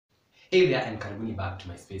Hey there and karibuni back to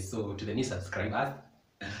my space. So to the new subscribers,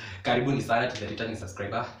 karibuni sana. To the returning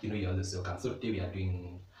subscriber, you're always welcome. So today we are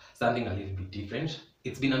doing something a little bit different.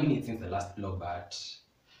 It's been a minute since the last vlog, but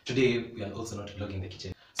today we are also not vlogging the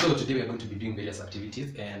kitchen. So today we are going to be doing various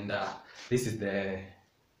activities, and this is the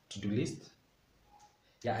to-do list.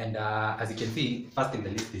 Yeah, and as you can see, first in the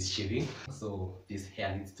list is shaving. So this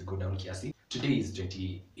hair needs to go down kiasi. Today is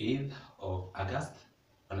 28th of August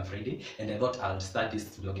on a Friday, and I thought I'll start this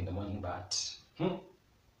vlog in the morning, but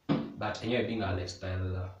anyway, being a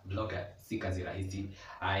lifestyle vlogger, si kazi rahisi.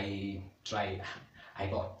 I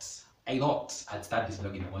thought I'd start this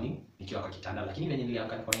vlog in the morning nikiwa kwa kitanda, lakini venye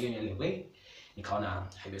niliamka nikaona hiyo ile way nikaona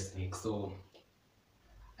highway snake, so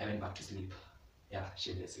I went back to sleep. Yeah,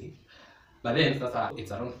 shamelessly. But then sasa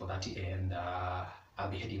it's around 4:30 and I'll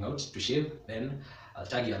be heading out to shave. Then I'll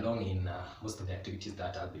tag you along in most of the activities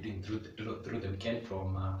that I'll be doing through the weekend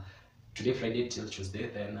from today Friday till Tuesday.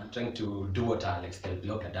 Then I'm trying to do what a lifestyle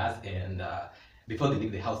blogger does, and before they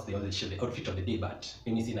leave the house they always show the outfit of the day, but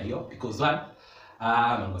mimi sina hiyo because one,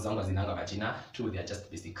 mango zangu hazinanga majina, two, they are just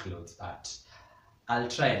basic clothes, but I'll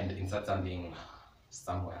try and insert something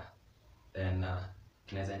somewhere. Then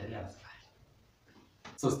tunaweza endelea na safari.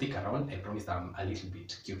 So stick around. I promise I'm a little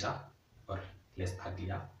bit cuter or less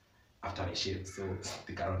uglier after I shave. So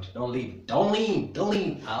stick around. Don't leave.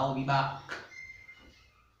 I'll be back.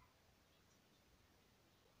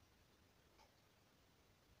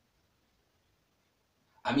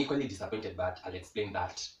 I'm equally disappointed, but I'll explain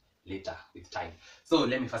that later with time. So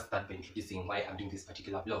let me first start by introducing why I'm doing this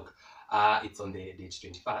particular vlog. It's on the date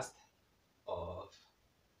 21st of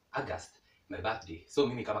August, my birthday. So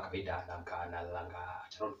mimi kama kawaida naamka nalanga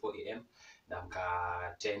at around 4 a.m.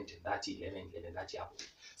 naamka 10:30, 11:30 hapo.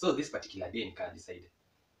 So this particular day nika decide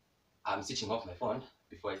I'm switching off my phone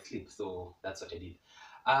before I sleep. So that's what I did.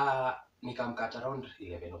 Nikaamka at around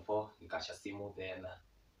 11:04, nikasha simu, then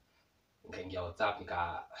nikaingia WhatsApp,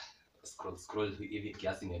 nika scroll hivi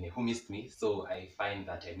kiasi nione who missed me. So I find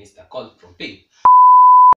that I missed a call from Faith.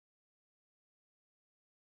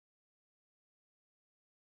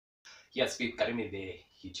 Yes, Faith Karimi, the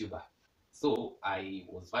YouTuber. So I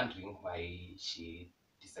was wondering why she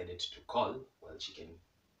decided to call while she can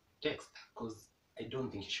text, because I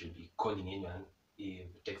don't think you should be calling anyone if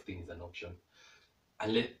texting is an option,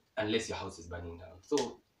 unless your house is burning down.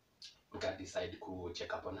 So I can decide to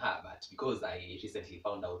check up on her, but because I recently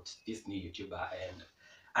found out this new YouTuber and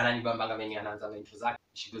ananibambanga venye anaanza intro zake,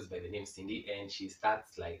 she goes by the name Cindy, and she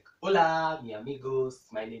starts like, "Hola, mi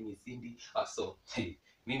amigos, my name is Cindy." So hey,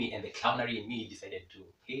 Mimi and the clownery in me decided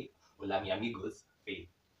to, hey, hola mi amigos, Faith.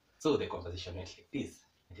 So the conversation went like this.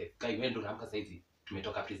 Guy went to Ramka saizi,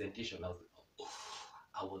 tumetoka presentation.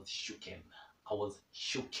 I was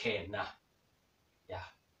shooken. Yeah.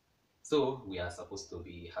 So we are supposed to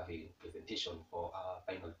be having presentation for our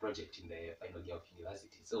final project in the final year of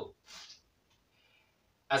university. So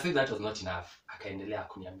as if that was not enough, akaendelea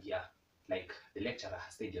kuniambia, like, the lecturer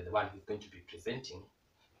has said you're the one who's going to be presenting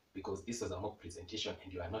because this was a mock presentation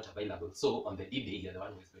and you are not available. So on the D-Day, you're the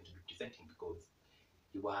one who's going to be presenting because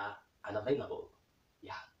you are unavailable.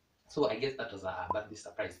 Yeah. So I guess that was a birthday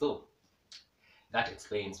surprise. So that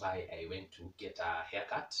explains why I went to get a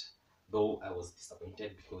haircut, though I was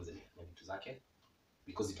disappointed because it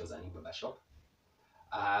was a new barber shop.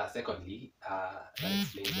 Secondly, that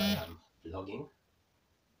explains why I'm vlogging,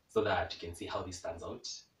 so that you can see how this turns out.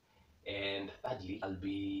 And thirdly, I'll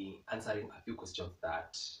be answering a few questions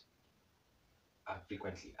that I'm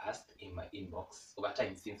frequently asked in my inbox over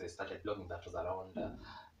time since I started vlogging. That was around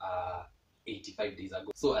 85 days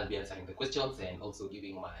ago. So I'll be answering the questions and also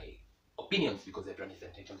giving my opinions because everyone is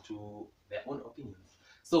entitled to their own opinions.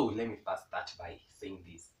 So let me first start by saying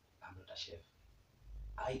this. I'm not a chef.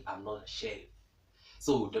 I am not a chef.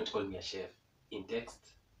 So don't call me a chef in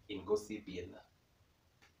text, in gossip, in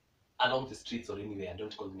along the streets or anywhere.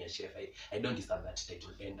 Don't call me a chef. I don't deserve that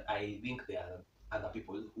title, and I think there are other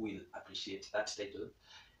people who will appreciate that title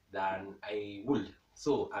than I would.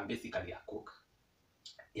 So I'm basically a cook.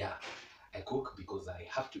 Yeah, I cook because I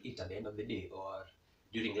have to eat at the end of the day, or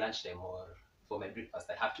during lunchtime, or for my breakfast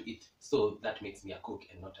I have to eat. So that makes me a cook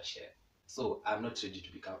and not a chef. So I'm not ready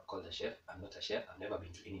to become called a chef. I'm not a chef. I've never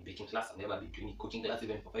been to any baking class. I've never been to any cooking class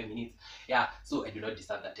even for 5 minutes. Yeah, so I do not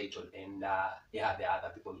deserve that title. And yeah, there are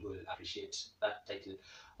other people who will appreciate that title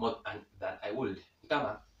more than I would.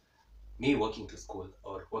 Kama me walking to school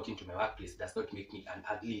or walking to my workplace does not make me an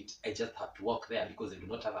athlete. I just have to walk there because I do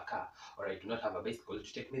not have a car or I do not have a bicycle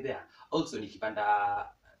to take me there. Also, nikipanda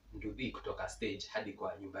nduthi kutoka stage hadi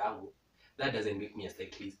kwa nyumba yangu, that doesn't make me a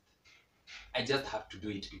cyclist. I just have to do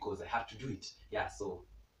it because I have to do it. Yeah, so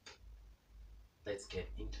let's get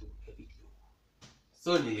into the video.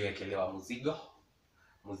 So niliwekelewa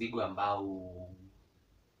muzigo ambao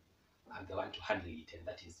I'm the one to handle it, and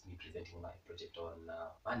that is me presenting my project on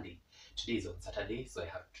Monday. Today is on Saturday, so I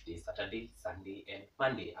have today Saturday, Sunday, and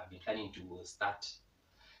Monday. I've been planning to start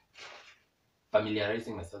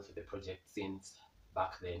familiarizing myself with the project since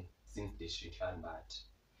back then, since the return. But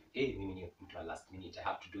hey, mimi mtu wa last minute. I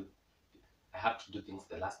have to do things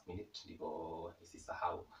the last minute ndivyo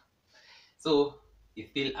nisisahau. So it's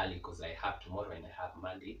still early because I have tomorrow and I have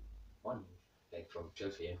Monday morning, like from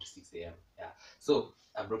 12 a.m. to 6 a.m. Yeah. So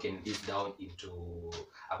I've broken this down into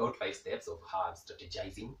about 5 steps of how I'm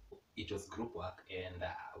strategizing. It was group work, and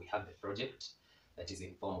we have the project that is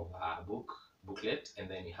in form of a booklet, and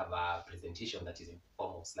then we have a presentation that is in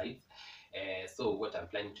form of slides. So what I'm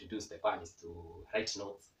planning to do, step one, is to write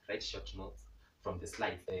short notes from the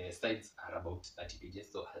slides. The slides are about 30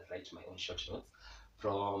 pages, so I'll write my own short notes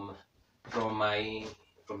from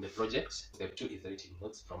the project. Step two is writing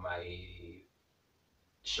notes from my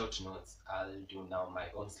short notes. I'll do now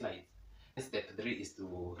my own slides. Step three is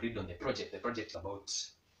to read on the project. The project is about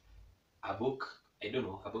a book, I don't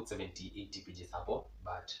know, about 70-80 pages hapo,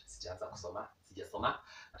 but sijasoma,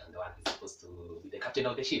 but I'm the one who's supposed to be the captain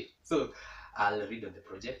of the ship. So I'll read on the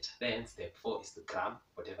project. Then step 4 is to cram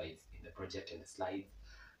whatever is in the project and the slides.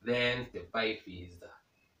 Then step 5 is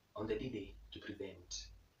on the D-Day to present.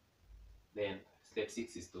 Then step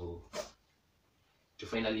 6 is to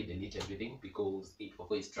finally delete everything, because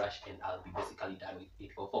 844 is trash and I'll be basically done with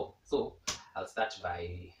 844. So I'll start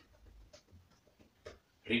by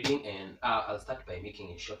reading, and I'll start by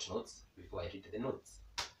making short notes before I read the notes.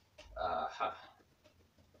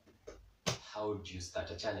 How do you start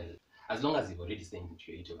a channel? As long as you've already signed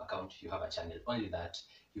into your YouTube account, you have a channel. Only that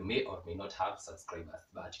you may or may not have subscribers,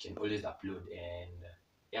 but you can always upload, and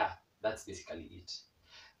yeah, that's basically it.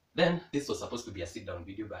 Then this was supposed to be a sit-down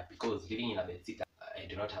video, but because living in a bedsitter, I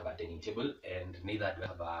do not have a dining table, and neither do I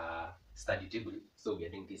have a study table, so we are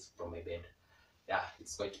doing this from my bed. Yeah,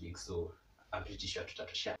 it's quite big, so I'm pretty sure to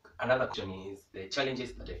share. Another question is the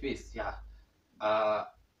challenges that I face. Yeah,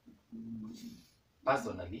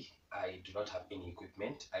 personally, I do not have any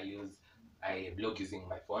equipment. I blog using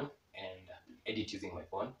my phone and edit using my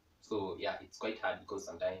phone. So yeah, it's quite hard because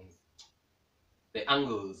sometimes the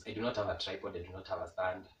angles, I do not have a tripod, I do not have a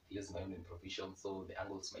stand, I use my own improvisation, so the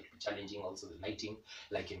angles might be challenging. Also the lighting,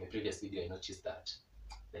 like in my previous video I noticed that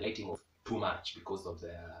the lighting was too much because of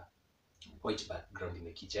the white background in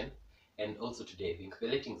the kitchen. And also today I think the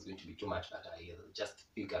lighting is going to be too much, but I'll just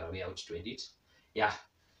figure a way out to edit. Yeah.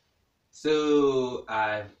 So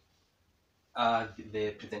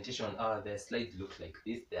the presentation, the slides look like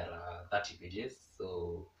this. There are 30 pages.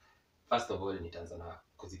 So first of all nitaanza na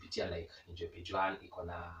kuzipitia, like nijue page 1 iko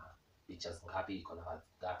na pictures ngapi, iko na words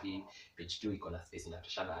ngapi, page 2 iko na space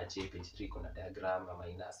inatoshana aje, page 3 iko na diagram ama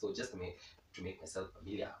ina. So just to make myself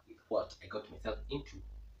familiar with what I got myself into.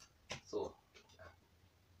 So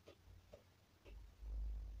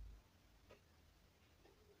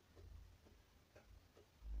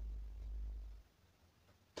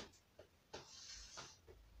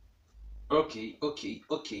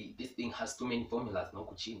okay, this thing has too many formulas na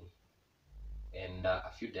huku chini, and a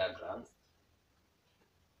few diagrams.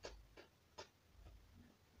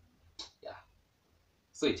 Yeah,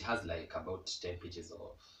 so it has like about 10 pages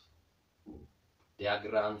of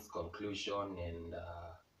diagrams, conclusion, and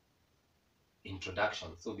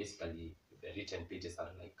introduction. So basically the written pages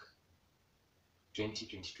are like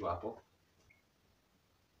 20-22 hapo.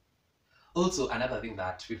 Also, another thing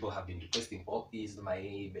that people have been requesting for is my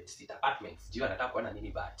bedsitter apartments. Do you wanataka kuona nini?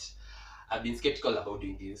 But I've been skeptical about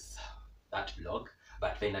doing that vlog,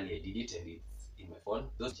 but finally I did it, and it's in my phone.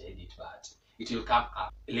 Those I edit, but it will come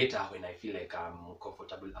up later when I feel like I'm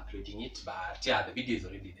comfortable uploading it. But yeah, the video is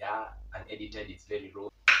already there, unedited, it's very raw.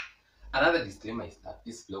 Another disclaimer is that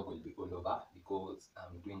this vlog will be all over because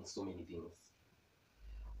I'm doing so many things.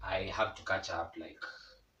 I have to catch up. Like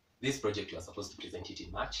this project, we are supposed to present it in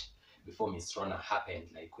March. Before Miss Rona happened,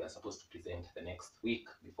 like we are supposed to present the next week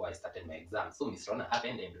before I started my exam. So Miss Rona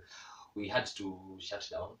happened and we had to shut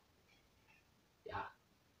down. Yeah,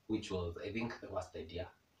 which was, I think, the worst idea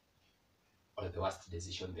or the worst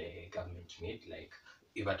decision the government made. Like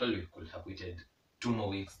if at all we could have waited 2 more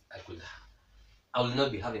weeks, I will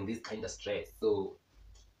not be having this kind of stress. So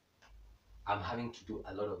I'm having to do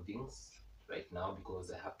a lot of things right now because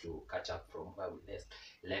I have to catch up from where we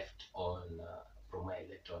left on from where I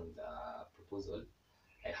left on the proposal.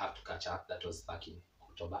 I have to catch up. That was back in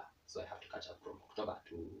October, so I have to catch up from October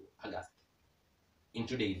to August in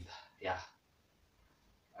 2 days. Yeah.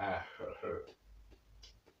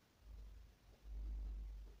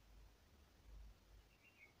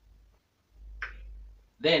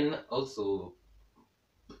 Then also,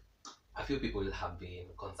 a few people have been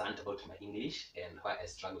concerned about my English and why I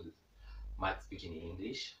struggle much speaking in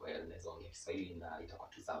English. Well, nezonge Kiswahili na itakuwa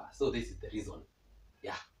tu sawa. So this is the reason.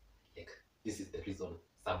 Yeah, like this is the reason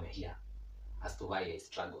somewhere here as to why I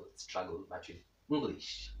struggle much with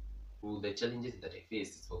English. The challenges that I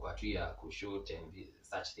face for Kwatuya, Kushoot, and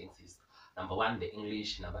such things is number one, the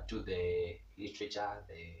English, number two, the literature,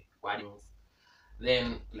 the wordings.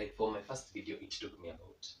 Then, like for my first video, it took me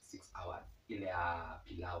about 6 hours. Ile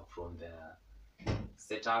pilau from the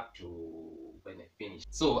setup to when I finished.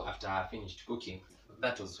 So after I finished cooking,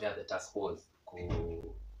 that was where the task was.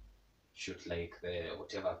 Go shoot like the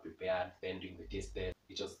whatever prepared, then doing the taste test.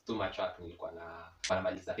 It was too much work. Nilikuwa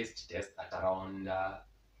namaliza taste test at around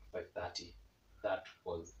 5:30. That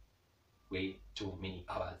was way too many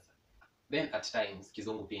hours. Then at times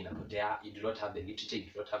kizungu pia inapotea. You do not have the literature,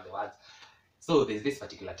 you do not have the words. So there's this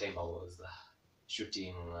particular time I was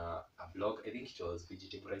shooting a vlog. I think it was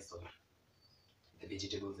vegetable rice or the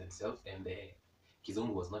vegetables themselves, and the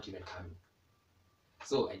kizungu was not even coming.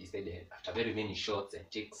 So I decided, after very many shots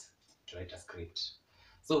and takes, to write a script.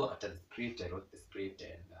 So after the script, I wrote the script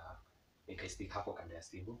and nikaistika hapo kando ya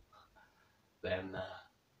simu. Then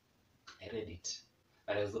I read it,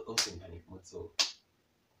 but I was also in panic mode. So,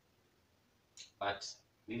 but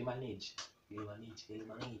we'll manage.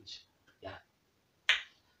 Yeah.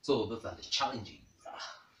 So those are the challenges.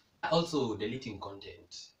 Also, deleting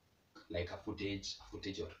content, like a footage or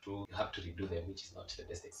two, you have to redo them, which is not the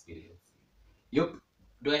best experience. Yup.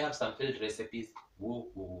 Do I have some failed recipes?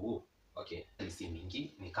 Woo. Okay, si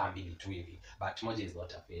mingi, ni kama mbili tu hivi. But moja is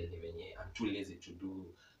not a fail, ni venye I'm too lazy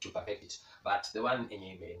to perfect it. But the one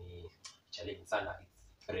yenye imeni challenge sana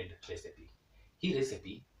is bread recipe. Hii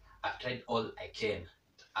recipe, I've tried all I can.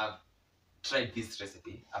 I've tried this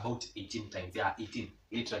recipe about 18 times. Yeah, 18.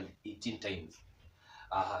 Literally 18 times.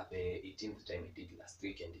 The 18th time I did last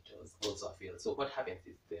week, and it was also a fail. So what happens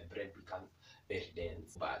is the bread becomes very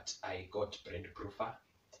dense. But I got bread proofer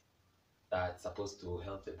that's supposed to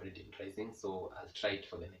help the bread in rising. So I'll try it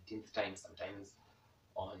for the 19th time, sometimes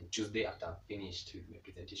on Tuesday after I've finished with my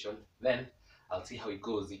presentation. Then I'll see how it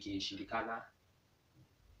goes. Ikishindikana,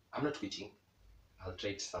 I'm not quitting. I'll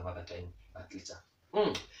try it some other time, but later.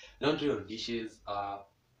 Laundry or dishes,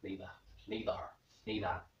 neither.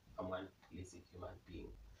 I'm one lazy human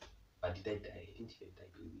being. But did I die? I didn't even die,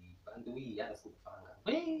 baby. And we had a school fanga.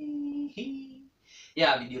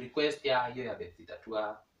 Yeah, video request. Yeah, here bedsitter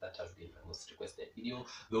tour. That has been my most requested video.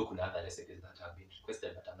 Though kuna other recipes that have been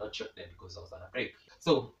requested, but I'm not shot them because I was on a break.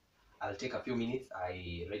 So I'll take a few minutes.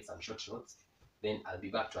 I write some short notes. Then I'll be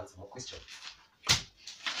back to answer more questions.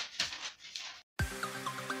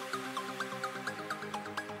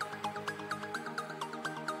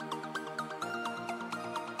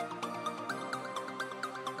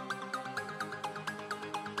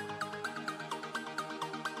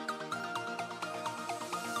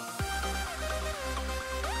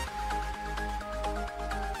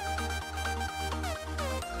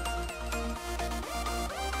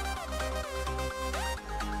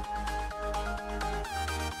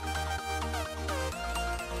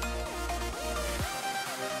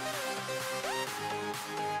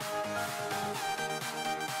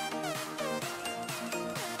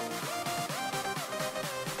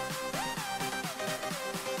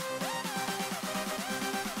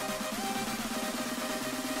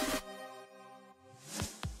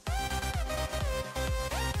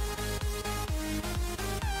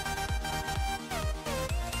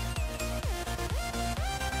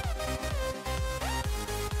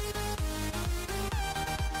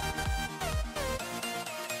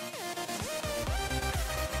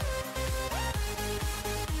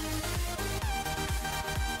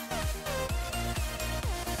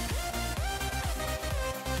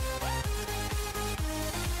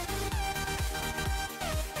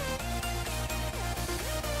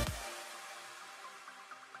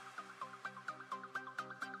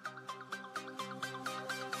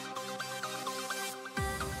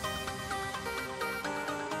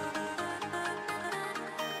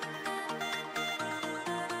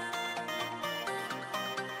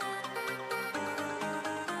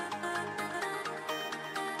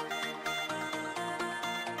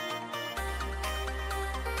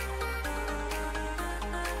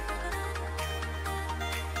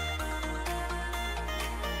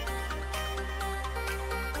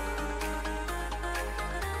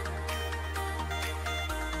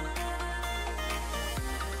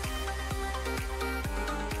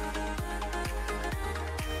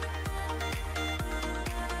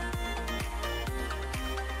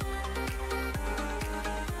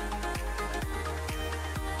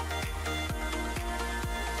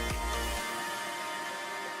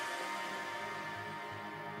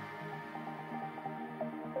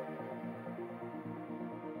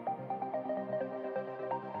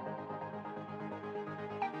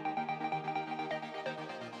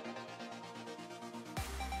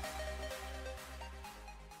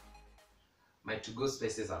 to-go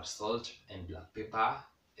spices are salt and black pepper,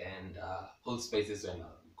 and whole spices when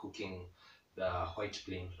I'm cooking the white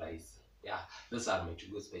plain rice. Yeah, those are my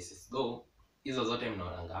to-go spices. Though hizo zote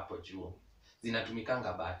mnaonanga hapo juu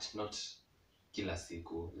zinatumikanga, but not kila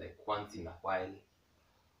siku, like once in a while.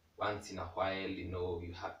 Once in a while, you know,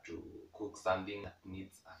 you have to cook something that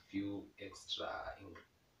needs a few extra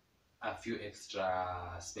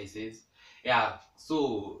spices. Yeah,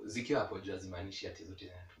 so zikiwa hapo juu hazimaanishi ati zote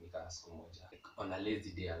zinatumika siku moja. Like, on a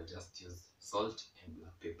lazy day I'll just use salt and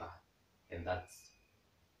black pepper, and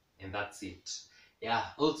that's it.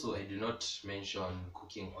 Yeah, also I do not mention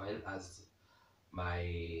cooking oil as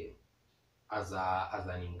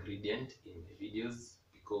an ingredient in my videos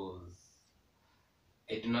because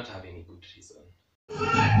I do not have any good reason.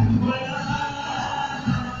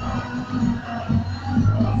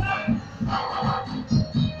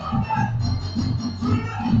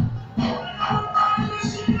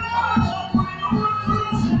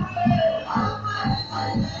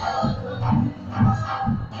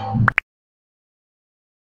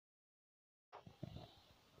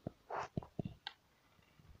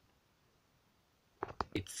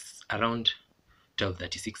 It's around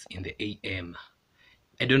 12:36 in the AM.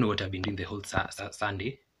 I don't know what I've been doing the whole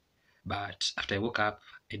Sunday, but after I woke up,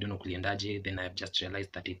 I don't know kuliendaje, then I've just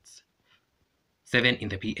realized that it's 7 in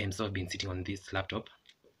the PM, so I've been sitting on this laptop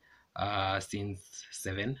since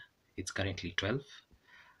 7. It's currently 12.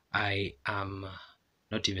 I am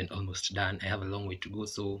not even almost done. I have a long way to go,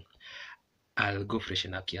 so I'll go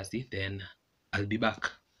freshen up kiasi, then I'll be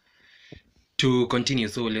back to continue.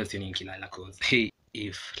 So leo sioni nikilala cause hey,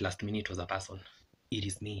 if last minute was a person, it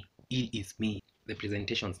is me. The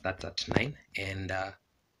presentation starts at 9 and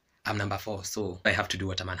I'm number 4, so I have to do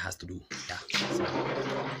what a man has to do. Yeah,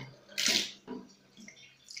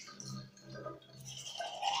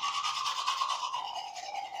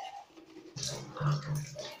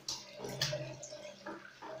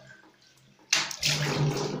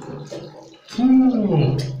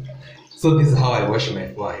 so this is how I wash my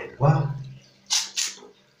forehead. Wow.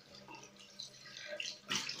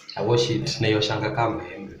 I wash it naioshanga kama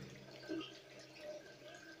embe.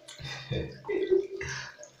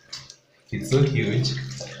 It's so huge.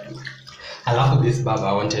 Alafu this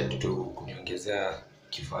barber wanted to kuniongezea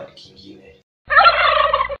kifadi kingine.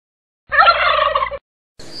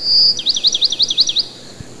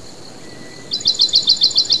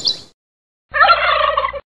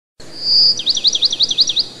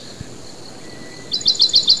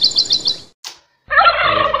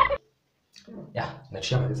 Yeah,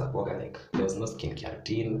 nashamaliza kuoga, like there was no skincare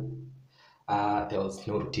routine. There was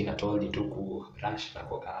no routine at all. Ni tu rush na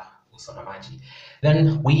kuoga uso na maji.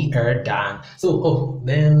 Then we are done. So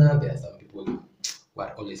then there are some people who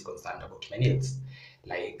are always concerned about my nails.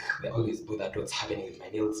 Like they always bothered what's happening with my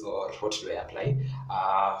nails or what do I apply.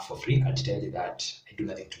 For free, I'll tell you that I do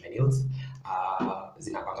nothing to my nails.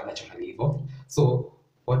 Zinakwanga naturally hivyo. So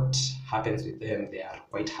what happens with them, they are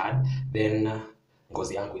quite hard. Then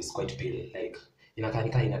ngozi yangu is quite pale, like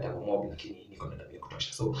inakaa ina damu mob lakini niko na damu ya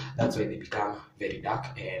kutosha, so that's why they become very dark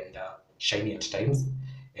and shiny at times.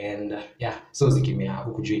 And yeah, so zikimea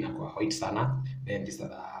huku juu inakuwa white sana, then this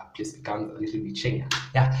other place becomes a little bit shinier.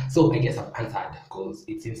 Yeah, so I guess I've answered because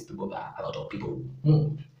it seems to bother a lot of people.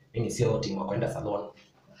 Mimi sio team wa kwenda salon.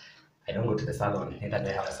 I don't go to the salon, neither do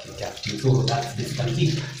I have a skincare routine. So that's basically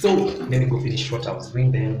it. So let me go finish what I was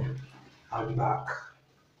doing, then I'll be back.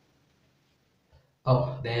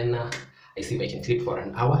 Then I see if I can sleep for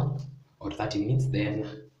an hour or 30 minutes, then